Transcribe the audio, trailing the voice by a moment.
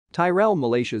Tyrell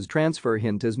Malacia's transfer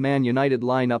hint as Man United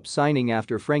line-up signing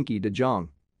after Frenkie de Jong.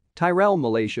 Tyrell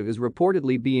Malacia is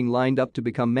reportedly being lined up to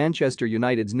become Manchester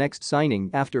United's next signing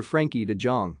after Frenkie de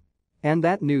Jong. And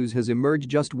that news has emerged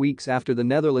just weeks after the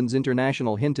Netherlands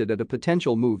international hinted at a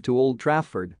potential move to Old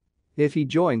Trafford. If he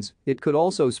joins, it could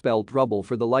also spell trouble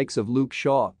for the likes of Luke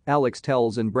Shaw, Alex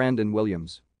Telles and Brandon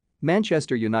Williams.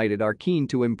 Manchester United are keen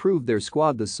to improve their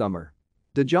squad this summer.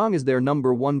 De Jong is their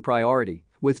number one priority,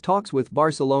 with talks with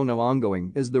Barcelona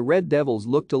ongoing as the Red Devils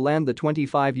look to land the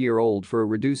 25-year-old for a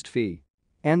reduced fee.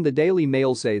 And the Daily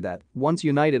Mail say that, once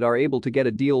United are able to get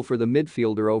a deal for the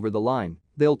midfielder over the line,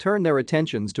 they'll turn their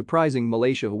attentions to prizing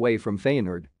Malacia away from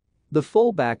Feyenoord. The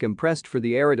fullback impressed for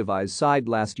the Eredivisie side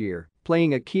last year,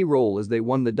 playing a key role as they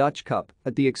won the Dutch Cup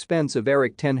at the expense of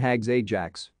Erik ten Hag's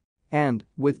Ajax. And,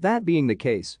 with that being the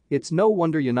case, it's no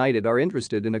wonder United are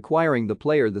interested in acquiring the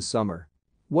player this summer.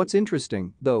 What's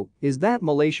interesting, though, is that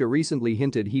Malacia recently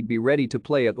hinted he'd be ready to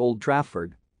play at Old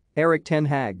Trafford. Erik ten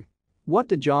Hag. What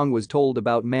De Jong was told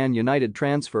about Man United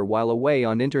transfer while away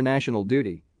on international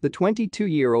duty, the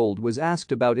 22-year-old was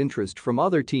asked about interest from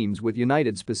other teams with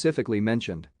United specifically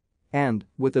mentioned. And,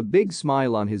 with a big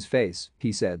smile on his face,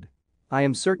 he said, "I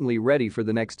am certainly ready for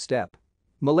the next step."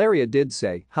 Malacia did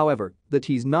say, however, that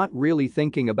he's not really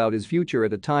thinking about his future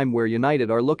at a time where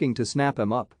United are looking to snap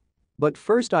him up. "But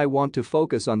first I want to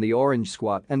focus on the Orange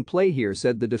squad and play here,"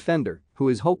 said the defender, who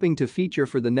is hoping to feature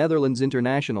for the Netherlands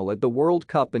international at the World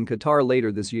Cup in Qatar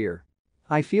later this year.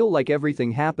 "I feel like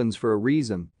everything happens for a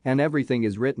reason and everything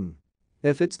is written.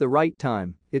 If it's the right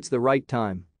time, it's the right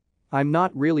time. I'm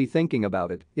not really thinking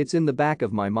about it, it's in the back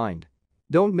of my mind."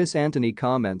 Don't miss Anthony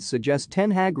comments suggest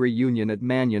Ten Hag reunion at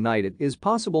Man United is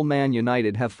possible. Man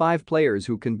United have 5 players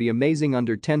who can be amazing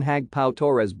under Ten Hag. Pau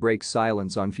Torres breaks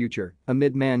silence on future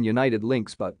amid Man United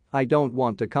links, but I don't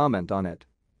want to comment on it.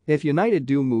 If United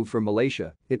do move for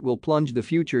Malacia, it will plunge the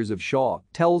futures of Shaw,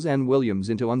 Telles and Williams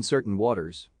into uncertain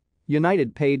waters.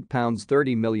 United paid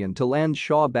 £30 million to land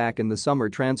Shaw back in the summer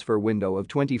transfer window of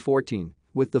 2014,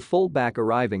 with the fullback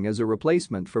arriving as a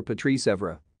replacement for Patrice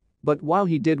Evra. But while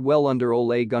he did well under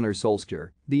Ole Gunnar Solskjaer,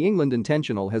 the England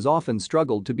international has often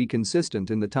struggled to be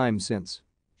consistent in the time since.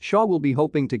 Shaw will be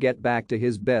hoping to get back to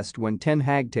his best when Ten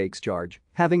Hag takes charge,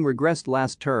 having regressed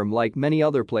last term like many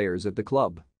other players at the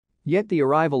club. Yet the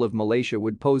arrival of Malacia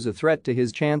would pose a threat to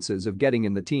his chances of getting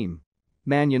in the team.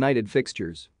 Man United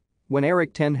fixtures. When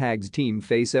Erik ten Hag's team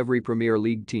face every Premier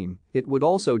League team, it would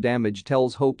also damage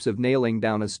Telles' hopes of nailing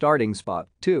down a starting spot,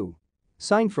 too.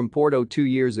 Signed from Porto 2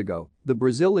 years ago, the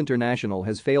Brazil international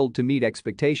has failed to meet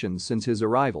expectations since his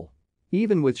arrival.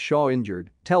 Even with Shaw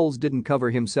injured, Telles didn't cover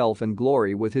himself in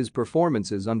glory with his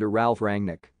performances under Ralf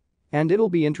Rangnick. And it'll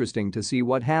be interesting to see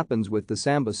what happens with the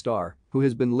Samba star, who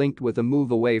has been linked with a move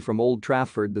away from Old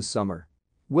Trafford this summer.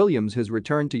 Williams has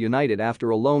returned to United after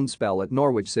a loan spell at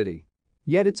Norwich City.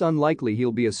 Yet it's unlikely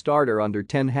he'll be a starter under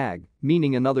Ten Hag,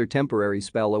 meaning another temporary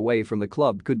spell away from the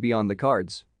club could be on the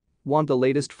cards. Want the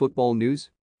latest football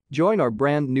news? Join our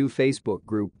brand new Facebook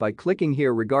group by clicking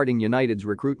here regarding United's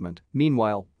recruitment.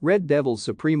 Meanwhile, Red Devils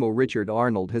Supremo Richard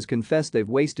Arnold has confessed they've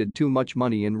wasted too much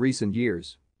money in recent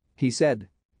years. He said,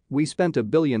 "We spent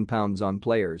 £1 billion on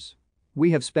players.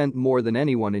 We have spent more than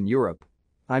anyone in Europe.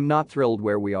 I'm not thrilled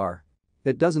where we are.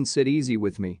 It doesn't sit easy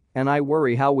with me, and I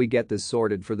worry how we get this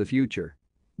sorted for the future.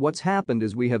 What's happened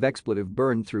is we have expletive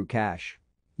burned through cash.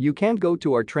 You can't go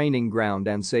to our training ground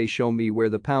and say show me where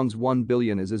the £1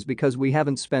 billion is because we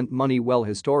haven't spent money well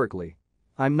historically.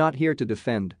 I'm not here to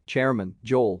defend Chairman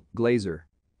Joel Glazer.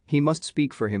 He must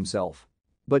speak for himself.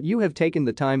 But you have taken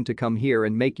the time to come here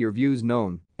and make your views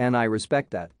known, and I respect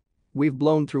that. We've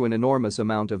blown through an enormous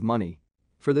amount of money.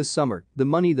 For this summer, the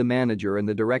money the manager and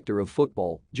the director of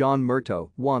football, John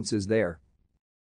Murtough, wants is there.